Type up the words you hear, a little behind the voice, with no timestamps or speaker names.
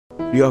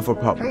You have a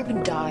problem. Hurry up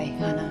and die,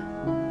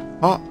 Hannah.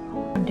 Oh.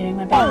 I'm doing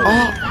my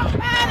best.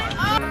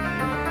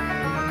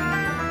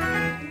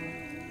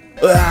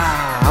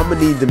 I'ma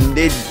need them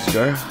digits,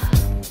 girl.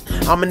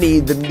 I'ma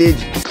need them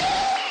digits.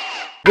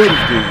 What is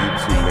good,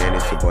 YouTube, man?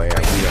 It's your boy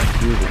out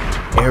here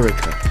with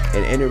Erica,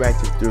 an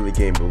interactive thriller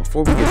game. But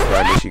before we get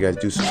started, make sure you guys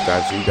do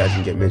subscribe so you guys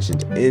can get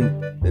mentioned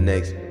in the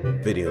next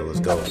video. Let's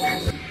go.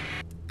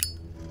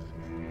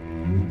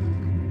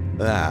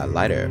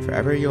 Lighter,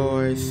 forever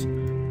yours,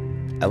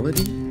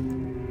 Elodie.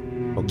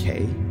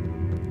 Okay.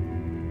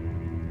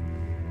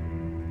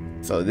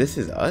 So this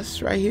is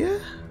us right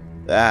here.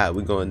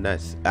 We going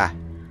nuts. I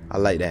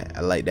like that.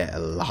 I like that a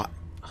lot.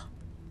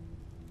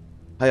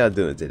 How y'all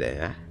doing today,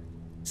 huh?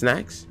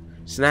 Snacks?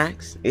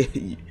 Snacks?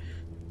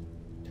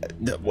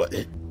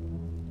 What?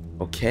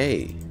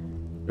 Okay.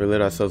 We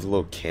lit ourselves a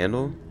little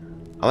candle.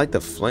 I like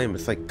the flame.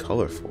 It's like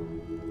colorful.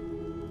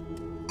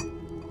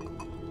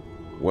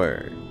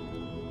 Word.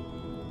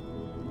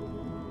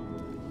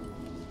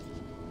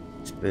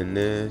 Spin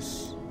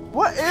this.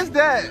 What is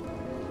that?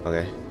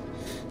 Okay.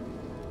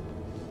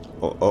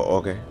 Oh,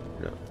 okay.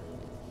 No.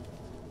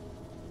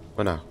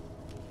 What now?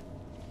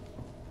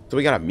 So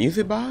we got a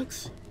music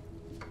box?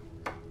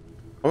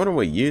 I wonder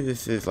what year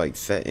this is like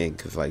set in,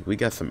 cause like we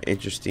got some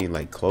interesting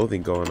like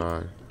clothing going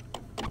on.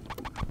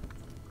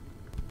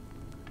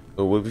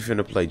 Oh, what we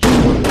finna play?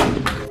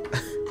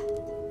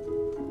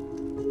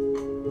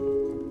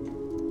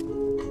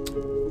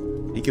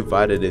 He could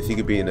fight this. He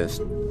could be in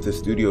the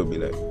studio and be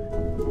like,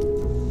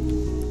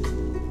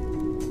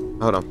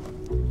 hold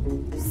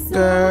on,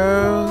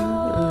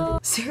 girl.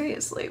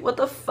 Seriously, what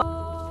the fuck?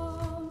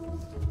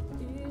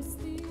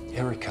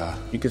 Erica.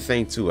 You can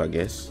sing too, I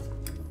guess.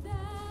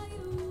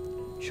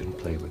 Shouldn't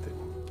play with it.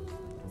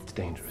 It's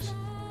dangerous.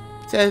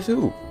 Says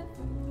who?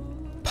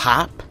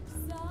 Pop?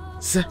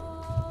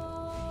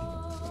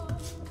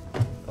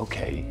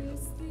 Okay.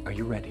 Are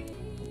you ready?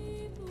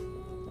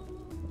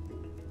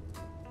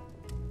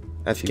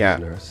 That's She was Cap.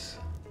 a nurse.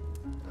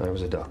 I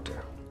was a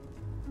doctor.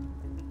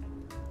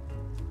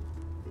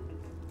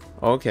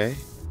 Okay.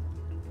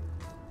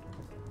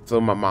 So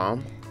my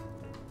mom,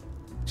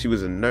 she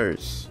was a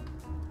nurse.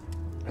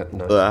 At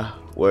night,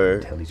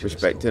 Word. tell each other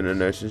Respect to the stories.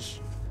 nurses.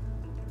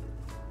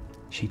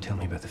 she'd tell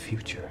me about the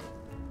future.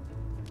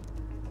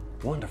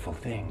 Wonderful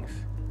things.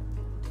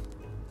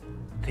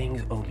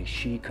 Things only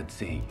she could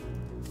see.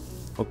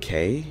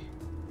 Okay.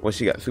 What,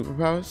 she got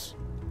superpowers?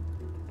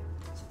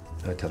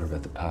 I'd tell her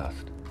about the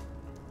past.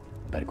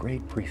 About a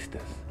great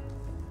priestess,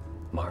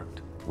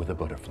 marked with a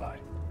butterfly,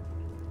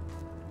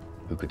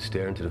 who could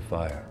stare into the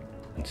fire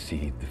and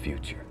see the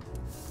future.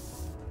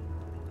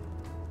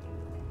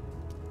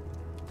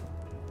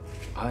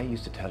 I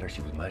used to tell her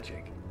she was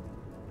magic,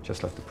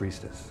 just like the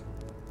priestess.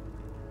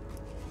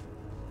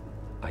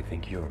 I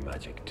think you're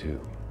magic too.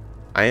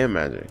 I am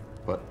magic.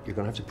 But you're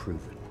gonna have to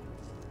prove it.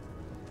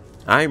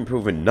 I ain't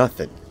proving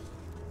nothing.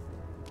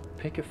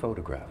 Pick your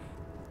photograph.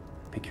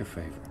 Pick your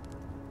favorite.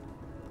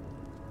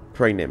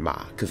 Pregnant Ma,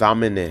 cause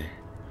I'm in there.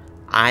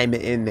 I'm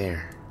in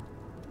there.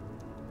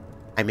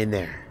 I'm in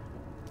there.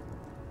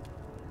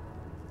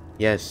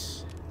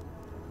 Yes.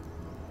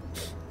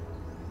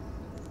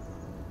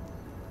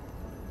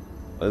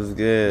 What's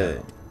good?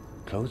 Now,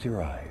 close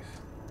your eyes.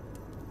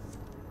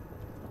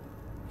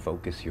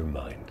 Focus your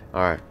mind.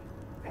 Alright.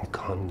 And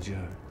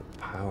conjure the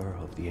power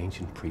of the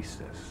ancient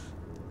priestess.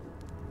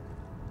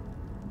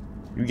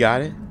 You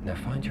got it? Now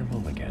find your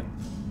mom again.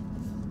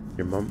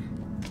 Your mom?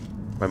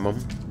 My mom?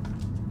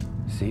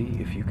 See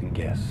if you can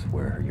guess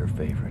where your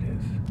favorite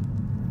is.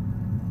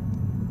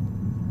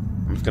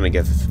 I'm just gonna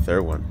guess it's the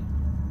third one.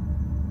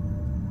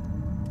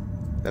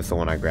 That's the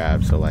one I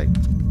grabbed, so like...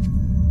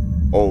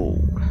 Oh.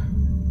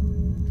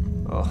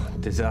 Oh,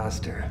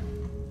 disaster.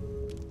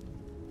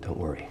 Don't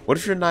worry. What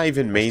if you're not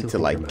even made to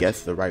think like you're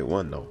guess the right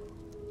one though?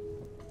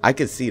 I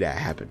could see that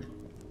happening.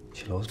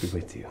 She'll always be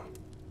with you.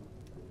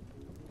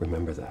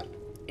 Remember that.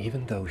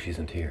 Even though she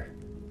isn't here,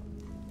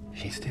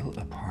 she's still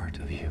a part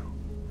of you.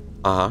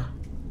 Uh-huh.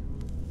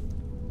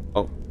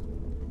 Oh.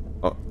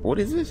 Oh, what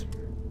is this?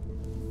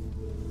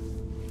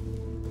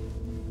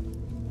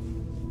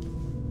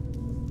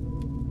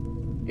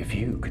 If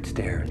you could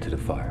stare into the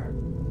fire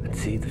and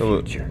see the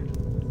Oh, future,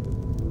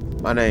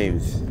 my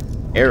name's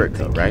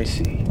Erica, think right?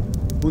 you'd see.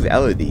 Who's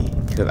Elodie?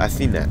 Because I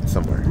seen that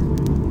somewhere.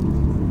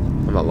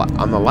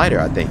 On the lighter,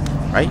 I think,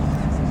 right?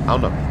 I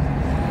don't know.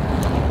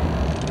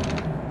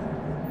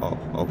 Oh,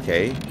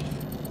 okay.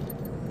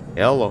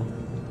 Hello.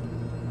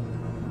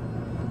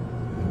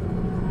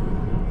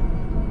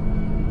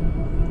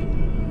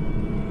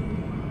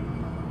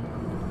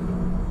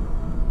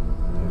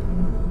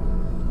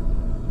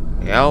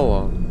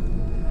 Hello.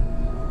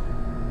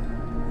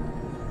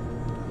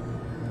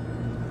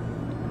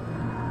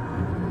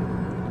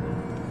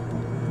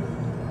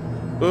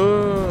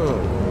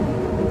 Ooh.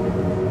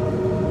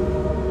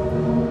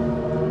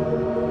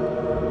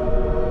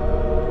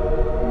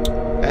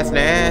 That's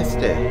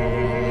nasty.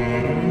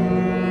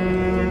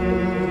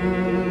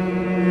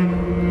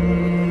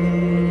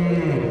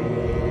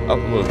 Up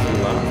a little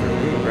too loud for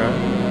me, bro.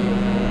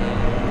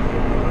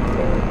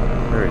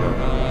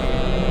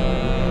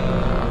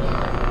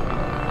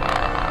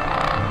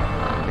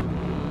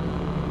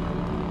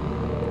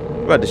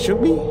 about to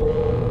shoot me?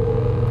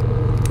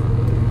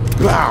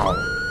 Wow.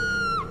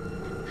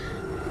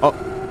 Oh,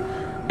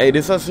 hey,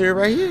 this us here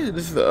right here.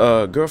 This is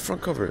the girl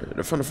front cover,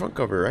 the front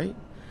cover, right?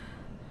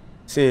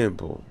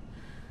 Simple.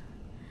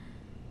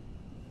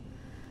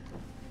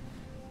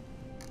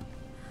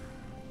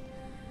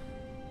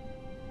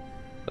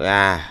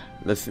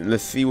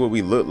 Let's see what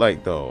we look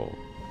like though.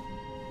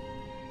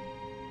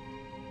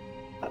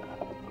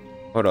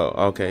 Hold up.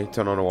 Okay,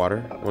 turn on the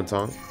water one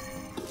time.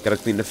 Gotta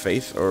clean the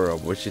face or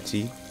brush your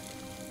teeth.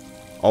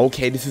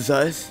 Okay, this is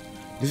us.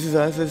 This is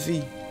us. Let's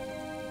see.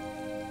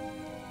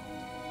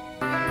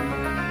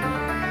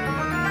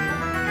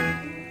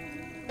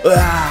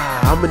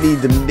 I'ma need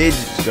them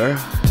digits, girl.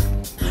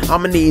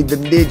 I'ma need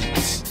them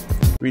digits.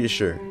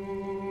 Reassure. It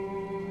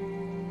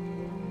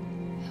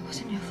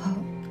wasn't your fault.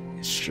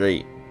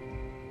 Straight.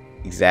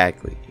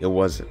 Exactly. It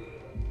wasn't.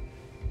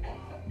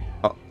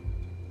 Oh.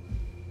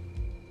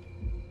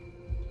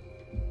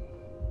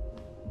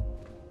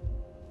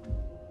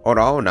 Hold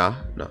on, nah.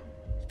 No.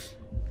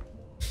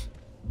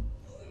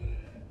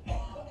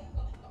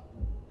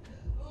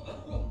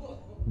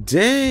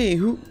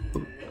 Dang,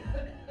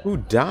 who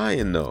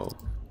dying though?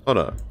 Hold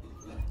up.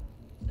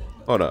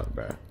 Hold up,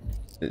 bro.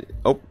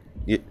 Oh,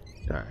 yeah.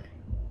 All right.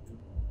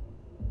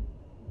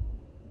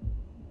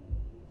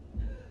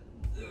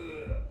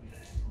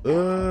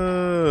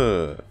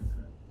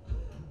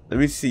 Let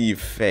me see your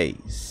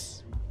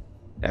face.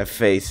 That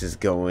face is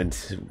going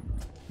to.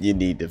 You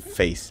need the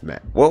face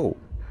mat. Whoa.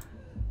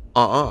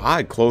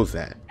 I'd close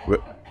that.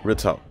 Real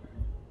talk.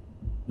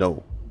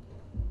 No.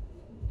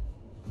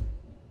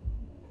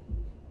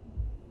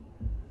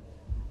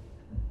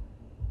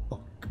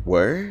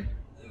 Word?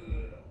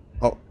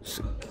 Oh,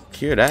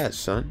 secure that,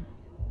 son.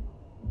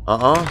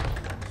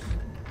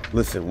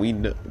 Listen, we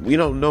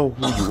don't know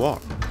who you are.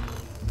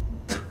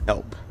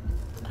 Help.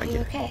 Are you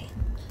okay?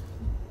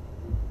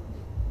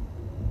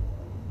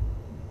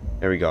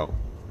 There we go.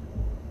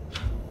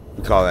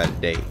 We call that a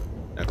day.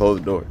 Now close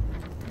the door.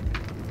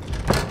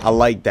 I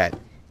like that.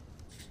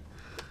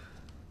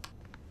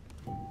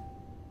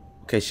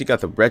 Okay, she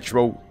got the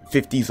retro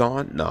 50s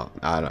on. No,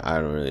 I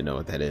don't really know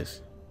what that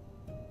is.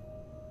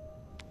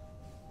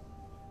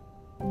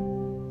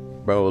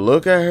 Bro,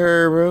 look at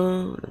her,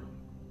 bro.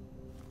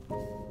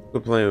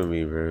 Quit playing with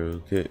me, bro.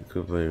 Quit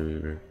playing with me,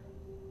 bro.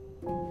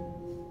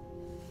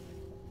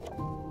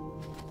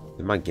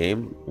 In my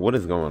game, what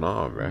is going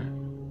on, bro?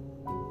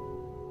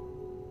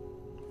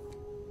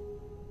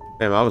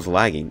 Damn, I was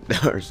lagging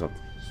or something.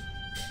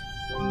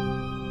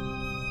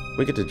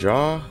 We get to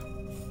draw.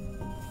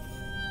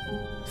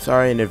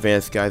 Sorry in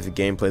advance, guys. The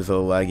gameplay's a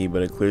little laggy,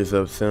 but it clears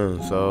up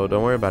soon, so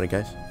don't worry about it,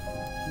 guys.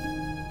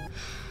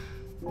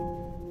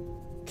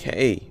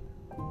 Okay.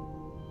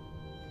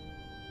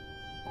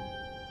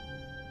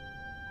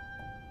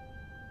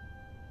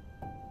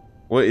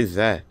 What is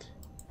that?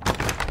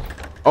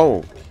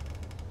 Oh.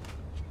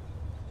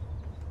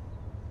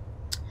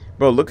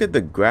 Bro, look at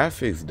the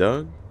graphics,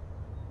 Doug.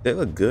 They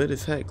look good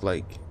as heck.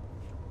 Like,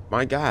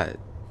 my God.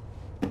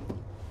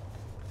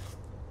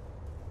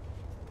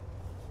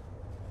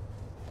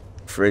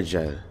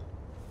 Frigid.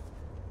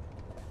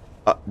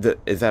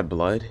 Is that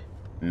blood?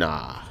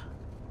 Nah.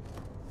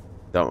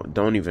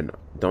 Don't even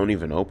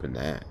open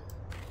that.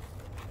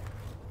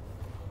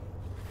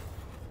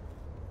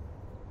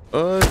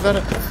 Is that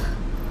a...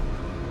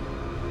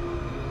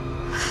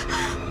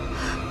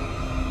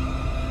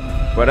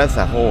 Bro, that's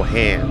a whole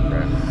hand,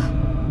 bro.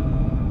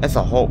 That's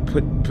a whole...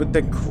 Put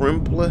the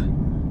crimpler?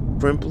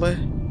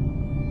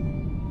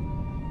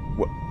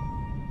 What?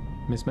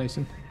 Miss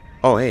Mason?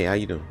 Oh, hey, how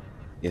you doing?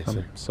 Yes, I'm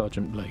sir.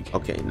 Sergeant Blake.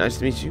 Okay, nice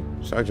to meet you,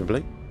 Sergeant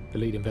Blake. The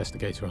lead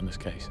investigator on this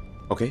case.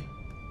 Okay.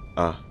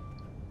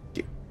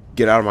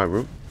 Get out of my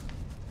room.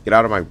 Get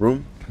out of my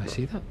room. Can I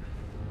see that?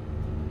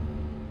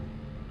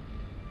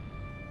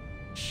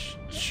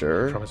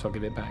 Sure. Promise I'll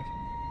give it back.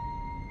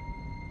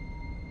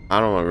 I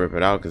don't want to rip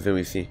it out because then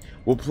we see.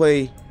 We'll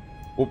play.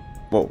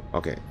 Whoa.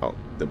 Okay. Oh,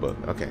 the book.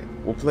 Okay.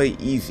 We'll play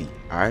easy.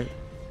 All right.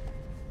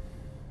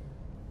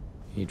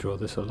 You draw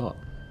this a lot.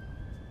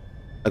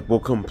 Like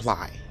we'll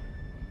comply.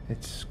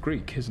 It's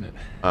Greek, isn't it?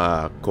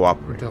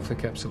 Cooperate.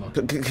 Delphic Epsilon.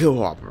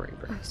 Cooperate,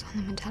 bro. I was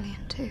on the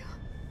medallion too.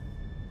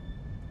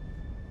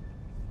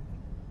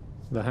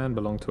 The hand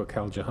belonged to a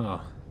Kal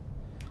Jahar.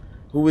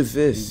 Who is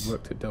this? He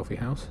worked at Delphi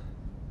House.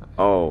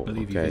 Oh, I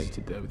believe you okay.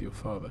 visited there with your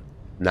father.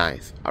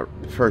 Nice.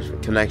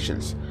 First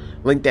connections.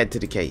 Link that to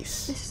the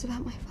case. This is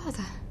about my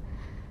father.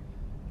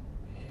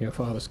 Your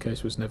father's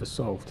case was never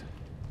solved.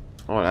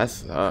 Oh,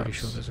 that's Pretty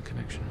sure there's a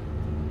connection.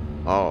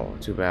 Oh,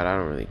 too bad. I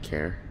don't really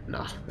care.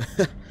 Nah.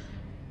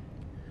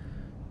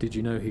 Did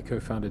you know he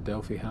co-founded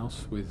Delphi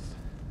House with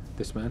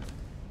this man?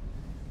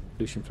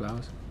 Lucian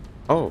Flowers?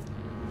 Oh,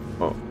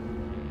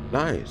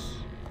 nice.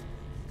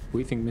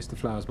 We think Mr.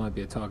 Flowers might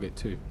be a target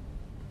too.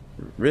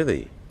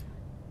 Really?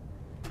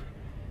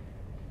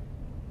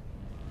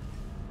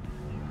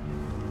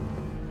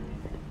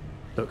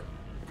 Look,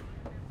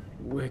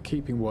 we're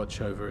keeping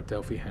watch over at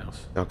Delphi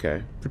House.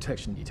 Okay.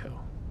 Protection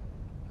detail.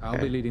 I'll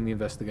Okay. be leading the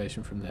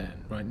investigation from there.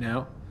 Right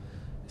now,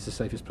 it's the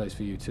safest place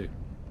for you too.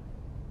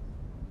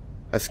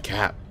 That's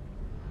cap.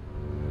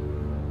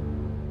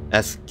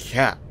 That's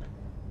cap.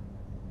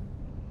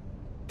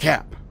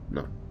 Cap.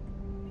 No.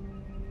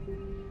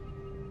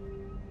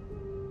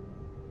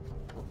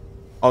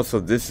 Also,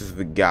 this is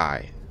the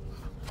guy.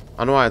 I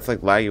don't know why it's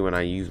like laggy when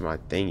I use my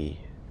thingy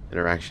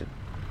interaction.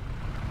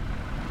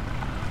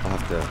 I'll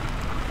have to.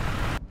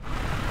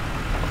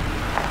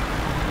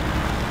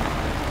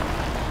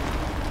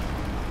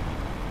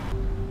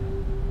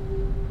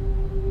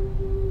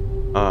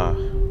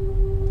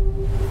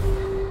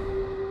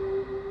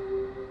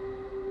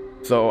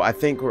 So I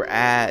think we're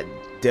at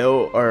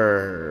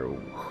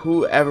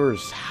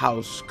whoever's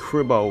house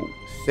cribbo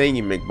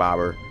thingy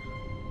McBobber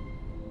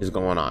is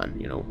going on,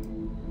 you know.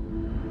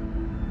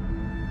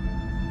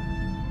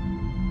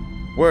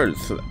 Words.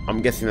 So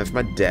I'm guessing that's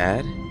my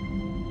dad.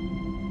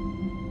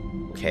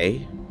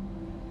 Okay.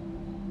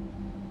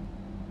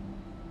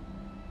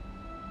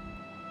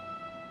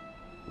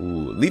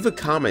 Ooh, leave a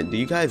comment. Do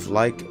you guys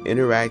like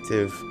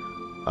interactive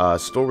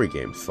story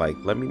games? Like,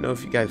 let me know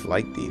if you guys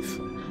like these.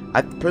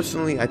 I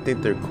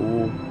think they're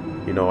cool.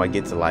 You know, I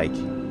get to like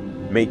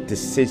make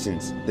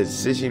decisions. The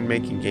decision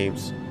making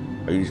games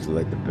are usually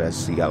like the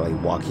best. So you got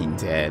like Walking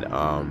Dead,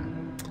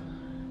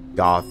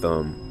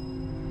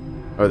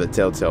 Gotham, or the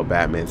Telltale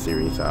Batman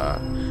series.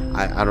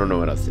 I don't know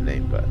what else to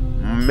name, but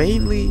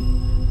mainly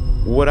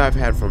what I've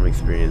had from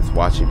experience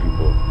watching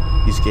people,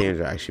 these games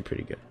are actually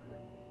pretty good.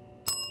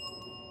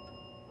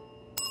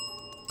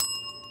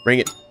 Bring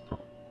it.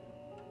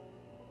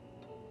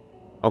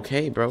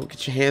 Okay, bro,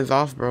 get your hands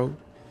off, bro.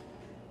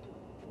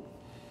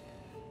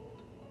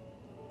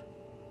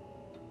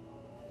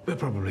 We're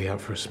probably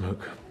out for a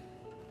smoke.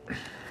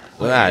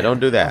 Well, don't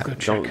do that.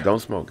 Don't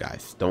smoke,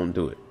 guys. Don't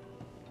do it.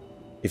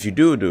 If you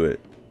do it,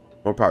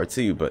 more power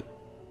to you, but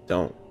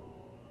don't,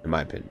 in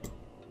my opinion.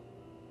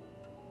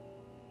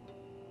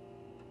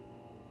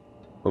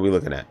 What are we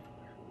looking at?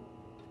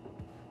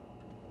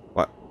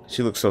 What?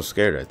 She looks so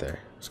scared right there.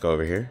 Let's go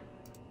over here.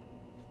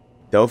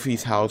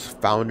 Delphi's house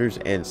founders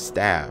and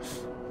staff.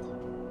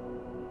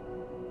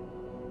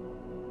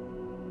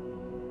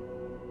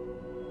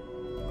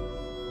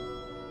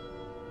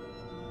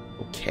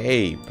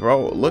 Okay,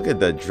 bro, look at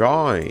the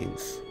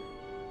drawings.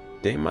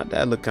 Dang, my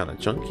dad look kind of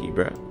chunky,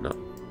 bro. No.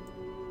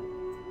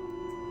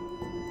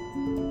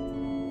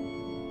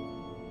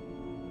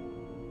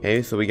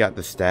 Okay, so we got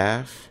the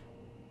staff.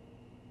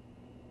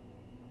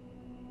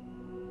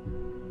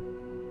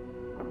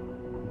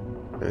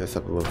 Bring this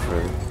up a little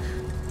further.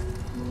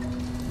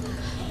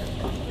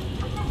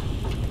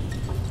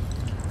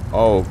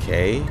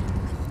 Okay.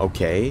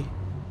 Okay.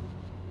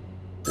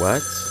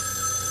 What?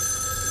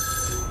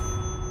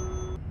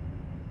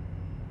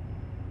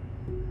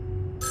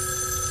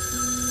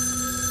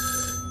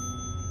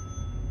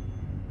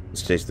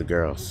 Let's chase the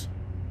girls.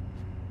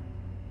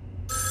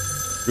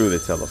 Through the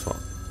telephone.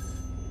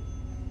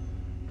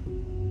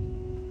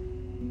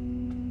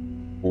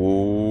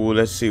 Ooh,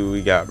 let's see what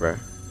we got, bruh.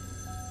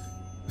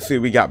 Let's see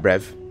what we got,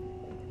 bruv.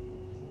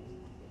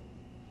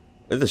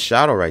 There's a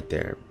shadow right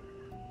there.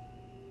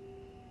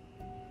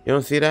 You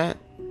don't see that?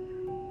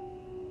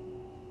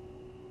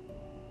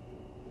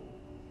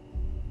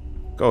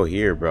 Go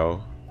here,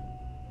 bro.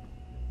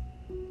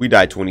 We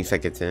died 20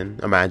 seconds in.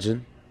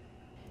 Imagine.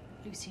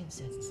 Lucian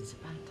says this is a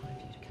bad time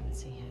for you to come and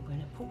see her. We're in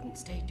an important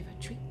stage of her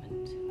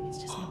treatment. It's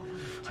just not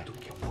right. I don't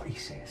care what he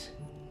says.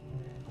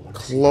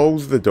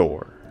 Close the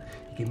door.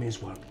 Give me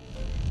his work.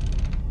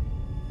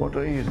 What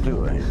are you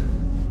doing?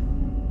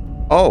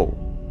 Oh,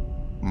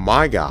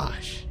 my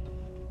gosh.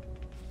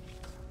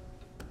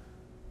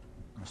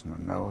 There's no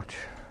note.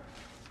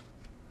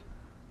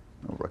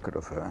 No record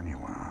of her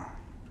anywhere.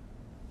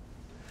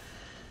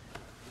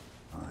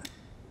 Well,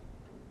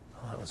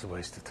 that was a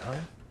waste of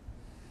time.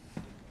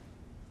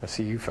 I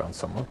see you found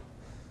someone.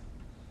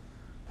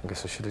 I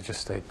guess I should have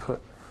just stayed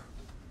put.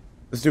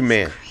 Let's do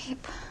man.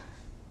 Creep.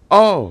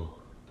 Oh.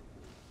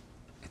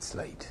 It's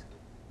late.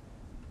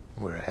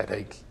 We're a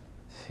headache.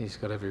 He's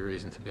got every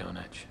reason to be on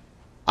edge.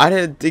 I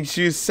didn't think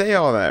she'd say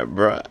all that,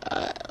 bruh.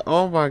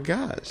 Oh my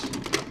gosh.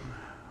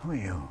 Who are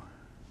you?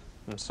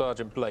 I'm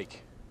Sergeant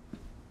Blake.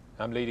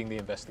 I'm leading the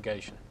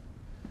investigation.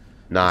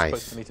 Nice.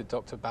 Supposed to meet a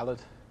Dr. Ballard.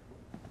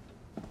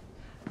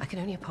 I can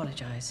only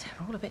apologise.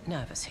 We're all a bit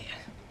nervous here.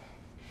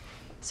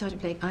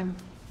 Sergeant Blake, I'm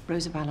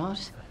Rosa Ballard.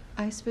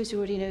 I suppose you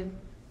already know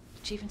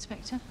the Chief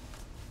Inspector?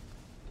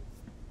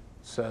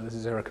 Sir, this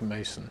is Erica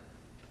Mason.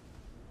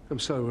 I'm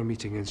sorry we're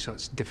meeting in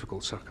such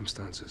difficult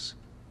circumstances.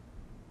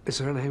 Is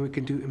there anything we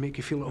can do to make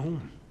you feel at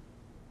home?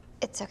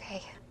 It's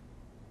okay.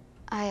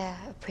 I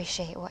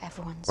appreciate what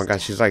everyone's Oh my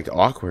gosh, she's like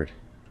awkward.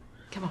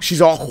 Come on.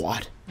 She's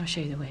awkward. I'll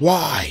show you the way.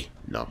 Why?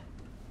 No.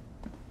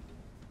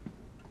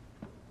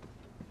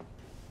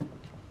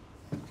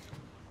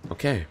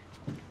 Okay.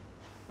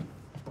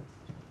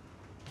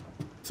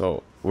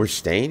 So, we're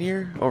staying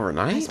here I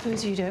overnight?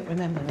 suppose you don't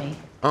remember me.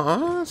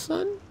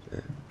 Son.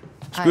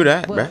 Screw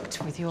that, bruh. I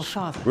worked with your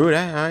father. Screw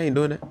that. I ain't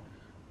doing that.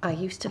 I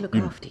used to look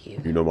after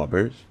you You know my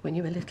parents? when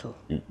you were little.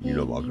 You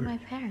know my my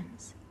parents.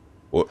 parents.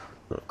 What?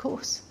 Of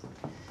course.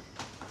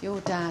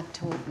 Your dad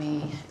taught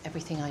me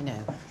everything I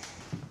know.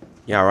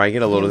 Yeah, right.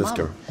 Get a load of Your this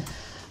mum, girl.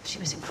 she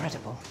was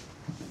incredible.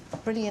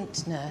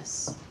 Brilliant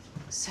nurse.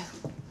 So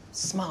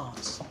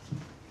smart.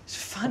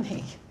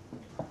 Funny.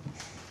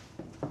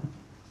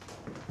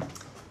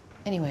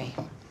 Anyway,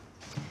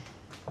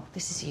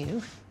 this is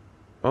you.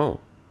 Oh.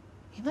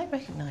 You might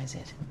recognize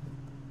it.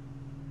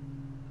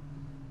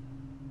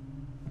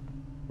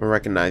 I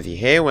recognize your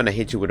hair when I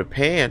hit you with a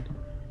pan.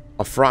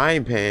 A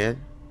frying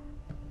pan.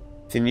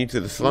 Send you to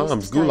the slums.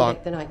 Mr. Steinbeck,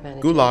 Gulag. the night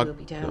manager, Gulag. will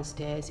be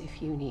downstairs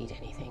if you need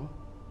anything.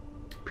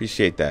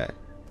 Appreciate that.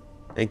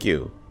 Thank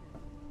you.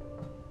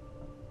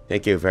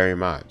 Thank you very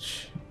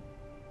much.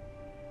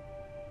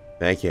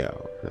 Thank you.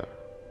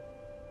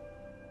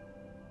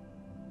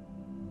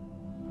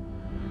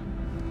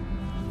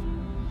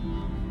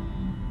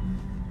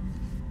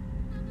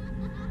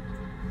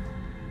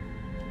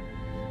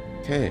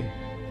 Okay.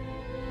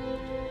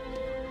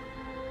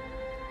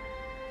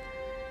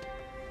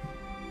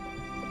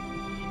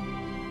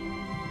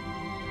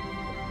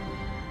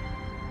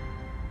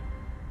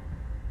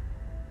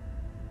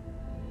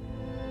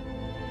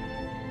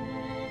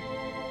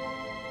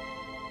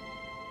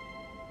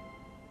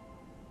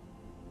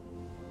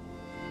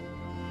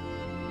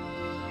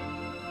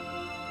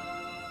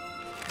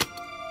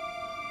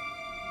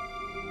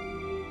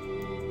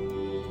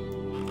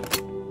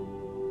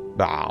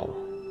 Wow.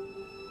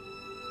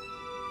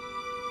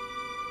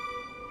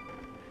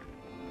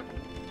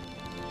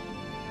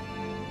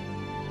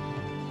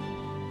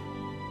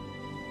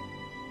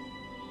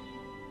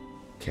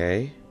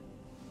 Okay.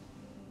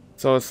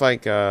 So it's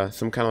like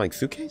some kind of like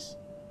suitcase?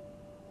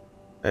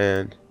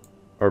 And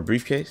or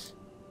briefcase?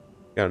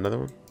 Got another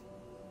one?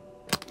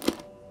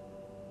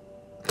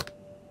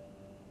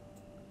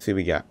 Let's see what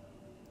we got.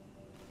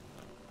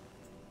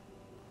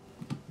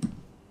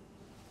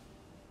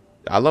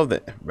 I love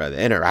the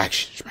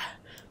interactions, bro.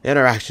 The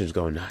interactions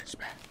go nuts,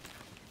 bro.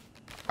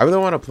 I really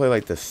want to play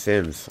like The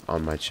Sims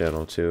on my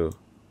channel too.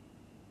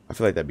 I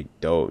feel like that'd be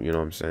dope, you know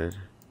what I'm saying?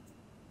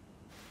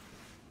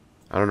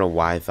 I don't know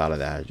why I thought of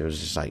that. It was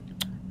just like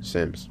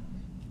Sims.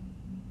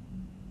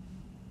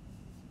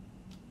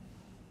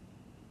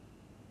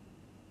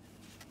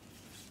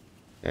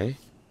 Okay.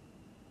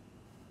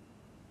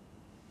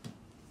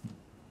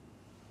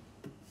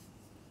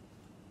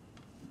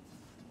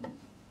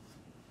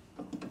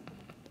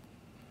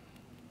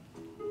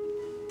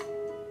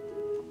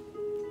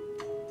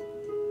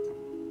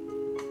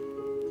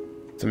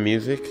 Some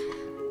music.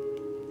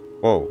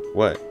 Whoa,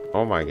 what?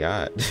 Oh my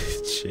god.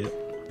 Shit.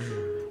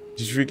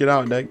 Just freak it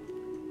out, Nick.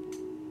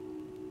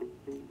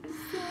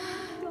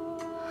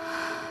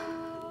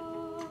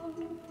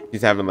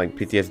 He's having like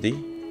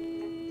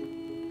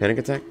PTSD? Panic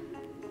attack?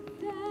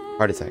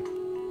 Heart attack?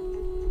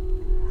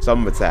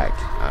 Some attack.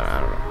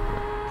 I don't know.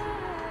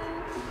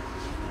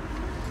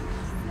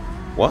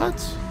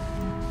 What?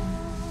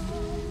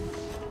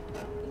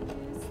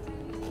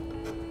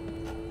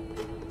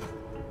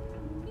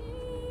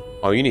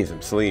 Oh, you need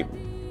some sleep.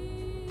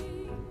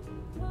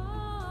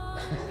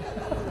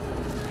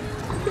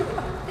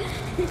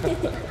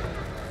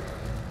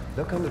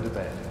 Look under the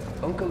bed.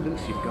 Uncle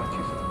Lucy got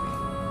you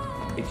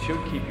something. It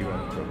should keep you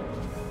out of trouble.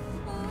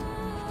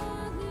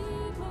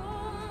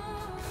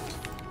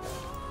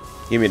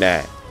 Give me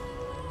that.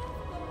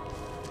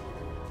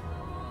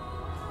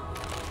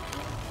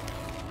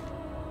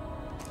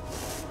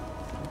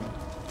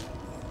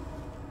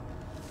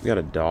 You got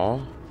a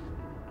doll?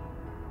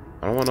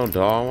 I don't want no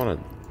doll. I want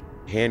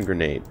a hand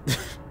grenade.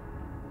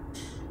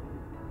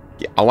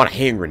 Yeah, I want a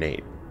hand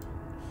grenade.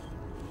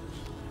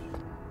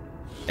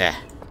 Yeah.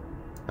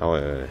 Oh,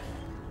 wait.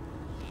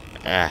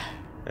 Ah,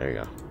 there you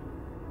go.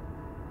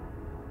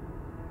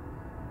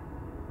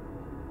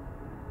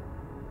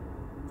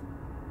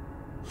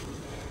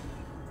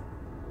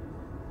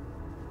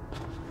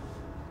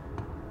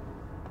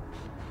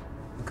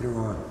 Look at her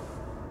arm.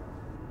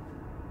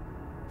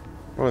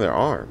 Oh, their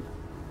arm.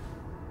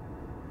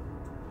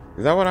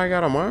 Is that what I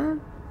got on my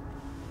arm?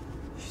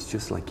 She's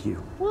just like you.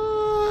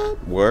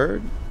 What?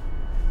 Word?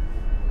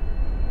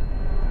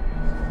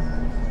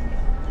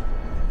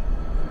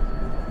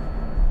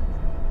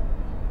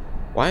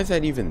 Why is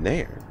that even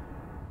there?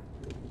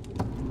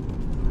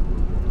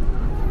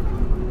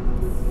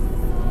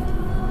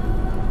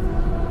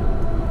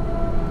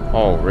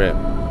 Oh, rip.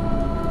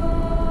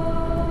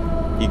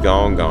 He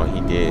gone.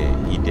 He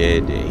dead. He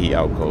dead. He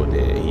out cold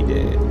dead. He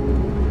dead.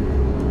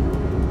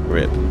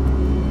 Rip.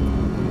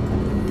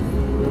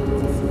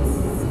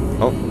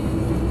 Oh.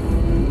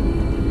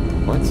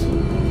 What?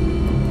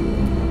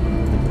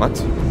 What?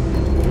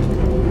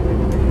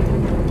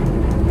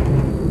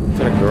 Is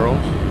that a girl?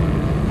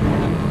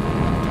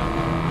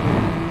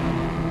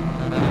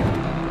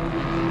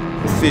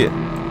 Let's see it.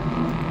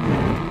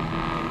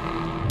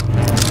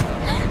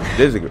 It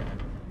is a girl.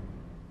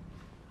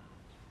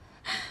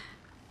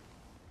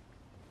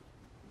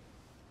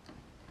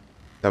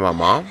 Is that my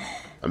mom?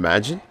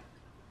 Imagine.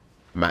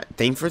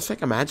 Think for a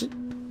sec. Imagine.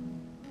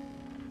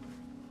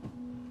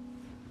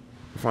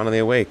 I'm finally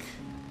awake.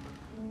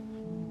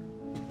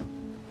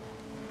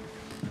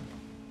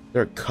 Did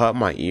there cut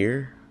my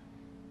ear?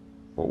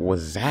 What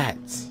was that?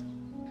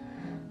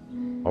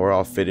 we're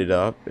all fitted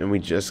up, and we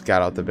just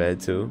got out the bed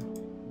too.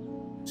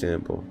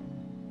 Simple.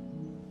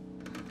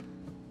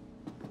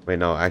 Wait,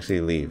 no,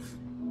 actually leave.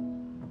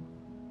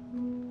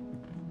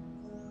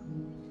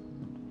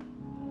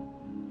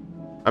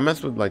 I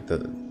messed with like the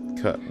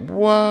cut.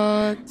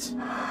 What?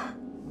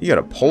 You got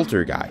a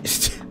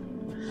poltergeist.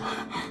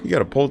 You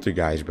got a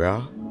poltergeist,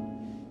 bro.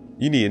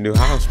 You need a new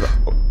house, bro.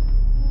 Oh.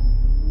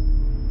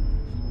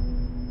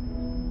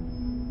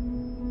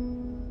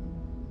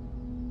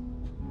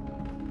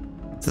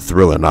 It's a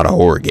thriller, not a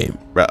horror game.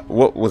 Bro,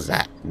 what was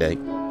that, Nick?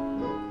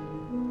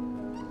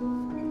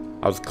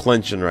 I was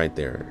clenching right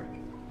there.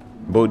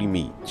 Bodie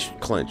meat.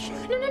 Clench.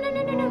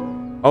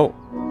 No. Oh.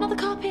 Not the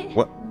carpet.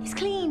 What? It's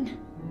clean.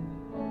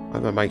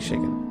 Why's my mic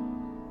shaking?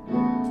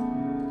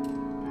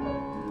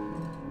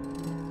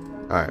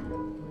 Alright.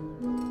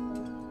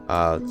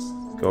 Let's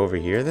go over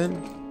here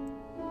then.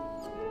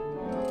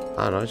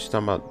 I don't know, she's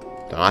talking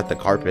about not the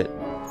carpet.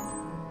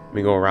 Let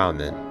me go around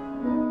then.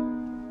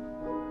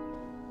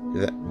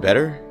 Is that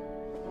better?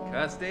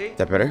 Kirsty? Is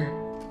that better?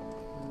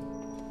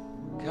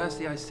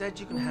 Kirsty, I said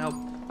you can help,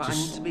 but I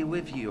need to be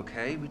with you,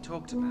 okay? We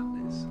talked about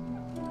this.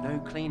 No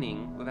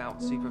cleaning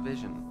without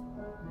supervision.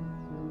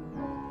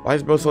 Why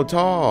is bro so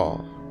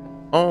tall?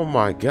 Oh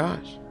my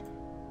gosh.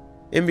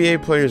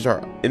 NBA players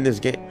are in this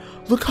game.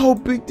 Look how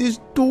big this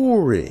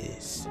door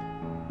is.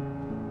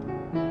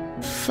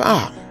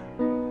 Fuck.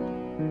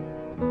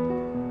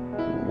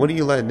 What are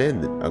you letting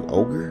in? An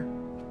ogre?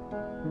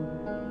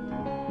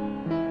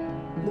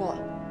 What?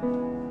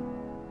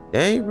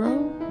 Hey,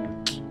 bro.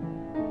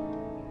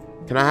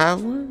 Can I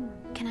have one?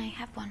 Can I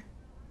have one?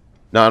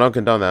 No, I don't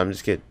condone that. I'm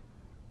just kidding.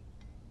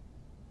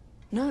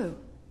 No.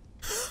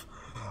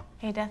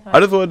 Hey, Death. I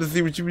just wanted to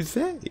see what you would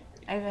say.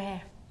 Over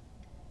here.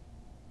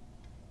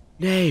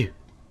 Nay.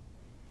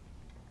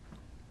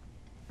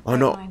 Why Don't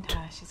not? mind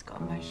her. She's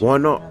got emotions. Why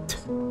not?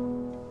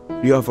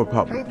 You have a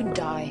problem. Or even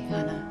die,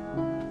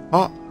 Hannah.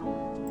 Ah.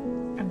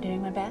 I'm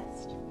doing my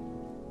best.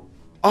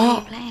 What are you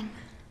Ah. playing?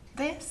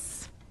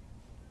 This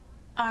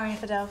Aria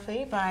for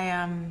Delphi by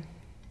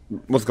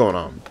What's going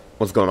on?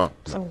 What's going on?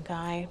 some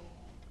guy.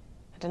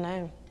 I don't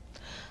know.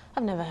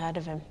 I've never heard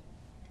of him.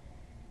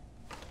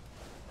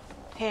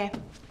 Here,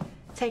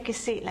 take a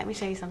seat. Let me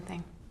show you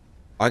something.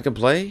 I can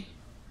play?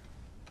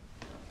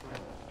 Do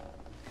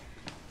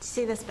you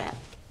see this bit?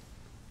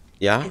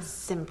 Yeah? It's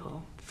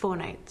simple. 4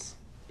 notes.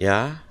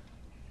 Yeah?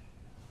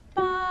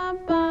 Bum,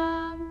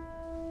 bum,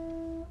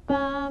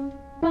 bum,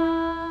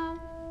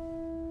 bum.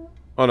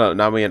 Oh no,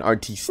 now we an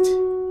artiste.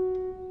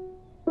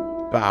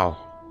 Bow.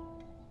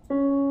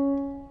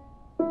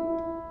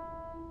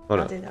 Hold I'll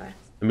on. do the rest.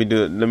 Let me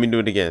do it. Let me do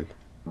it again.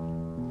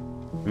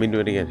 Let me do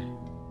it again.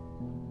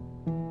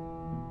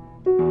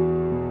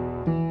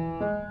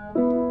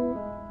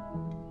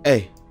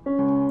 Hey.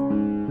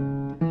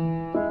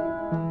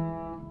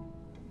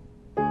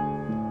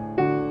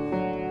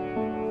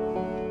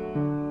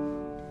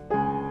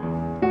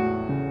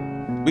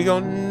 We go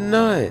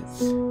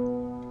nuts.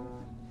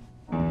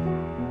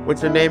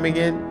 What's her name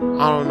again?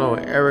 I don't know.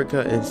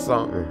 Erica and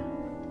something.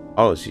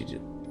 Oh, she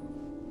just.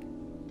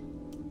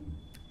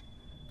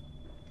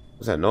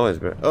 What's that noise,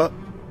 bro?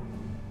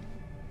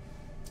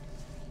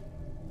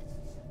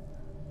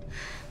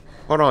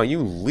 Hold on, you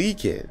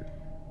leaking.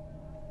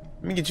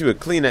 Let me get you a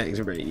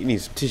Kleenex, bro. You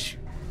need some tissue.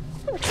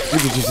 Let me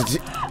get you some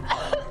tissue.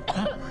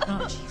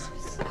 Oh,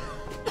 Jesus.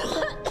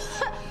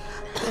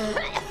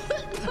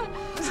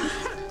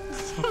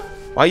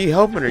 Why are you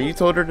helping her? You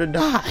told her to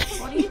die.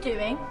 What are you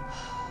doing?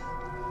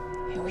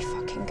 Here we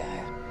fucking go.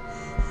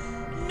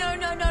 No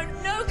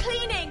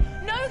cleaning!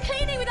 No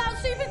cleaning without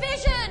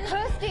supervision!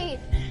 Kirsty!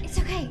 It's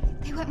okay.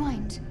 They won't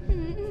mind.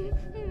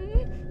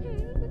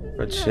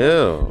 Bro,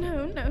 chill.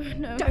 No.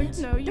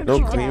 Don't.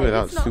 Don't clean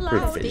without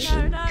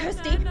supervision.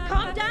 Kirsty,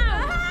 calm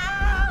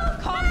down!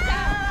 Calm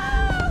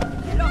down!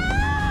 Get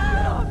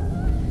off!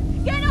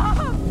 Get off!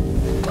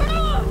 Get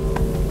off!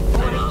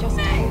 Get off! Just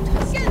me!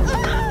 Get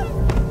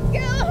off!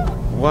 Get off!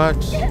 What?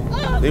 Get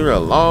off! Leave her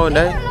alone,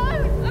 Get eh? alone!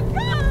 I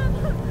can't!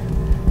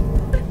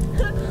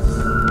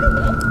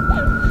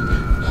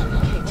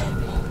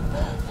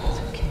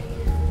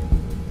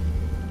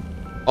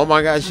 Oh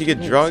my gosh, she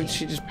get drugged?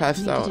 She just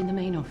passed Needed out. in the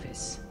main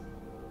office.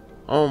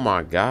 Oh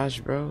my gosh,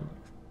 bro.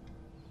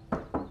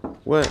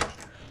 What?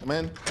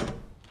 Man.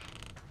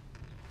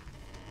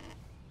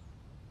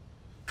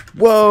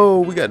 Whoa,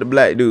 we got the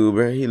black dude,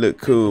 bro. He look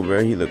cool,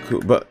 bro. He look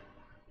cool. But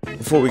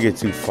before we get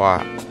too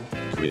far,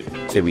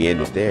 say we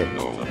end it there.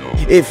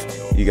 If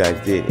you guys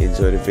did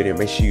enjoy the video,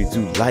 make sure you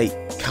do like,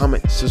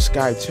 comment,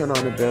 subscribe, turn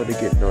on the bell to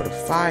get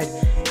notified,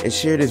 and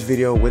share this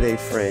video with a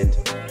friend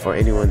or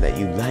anyone that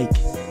you like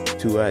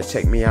to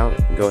check me out.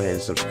 Go ahead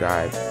and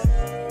subscribe.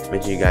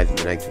 Mention you guys in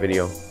the next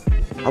video.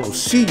 I will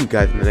see you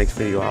guys in the next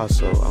video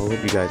also. I hope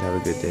you guys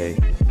have a good day.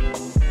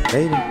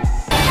 Later.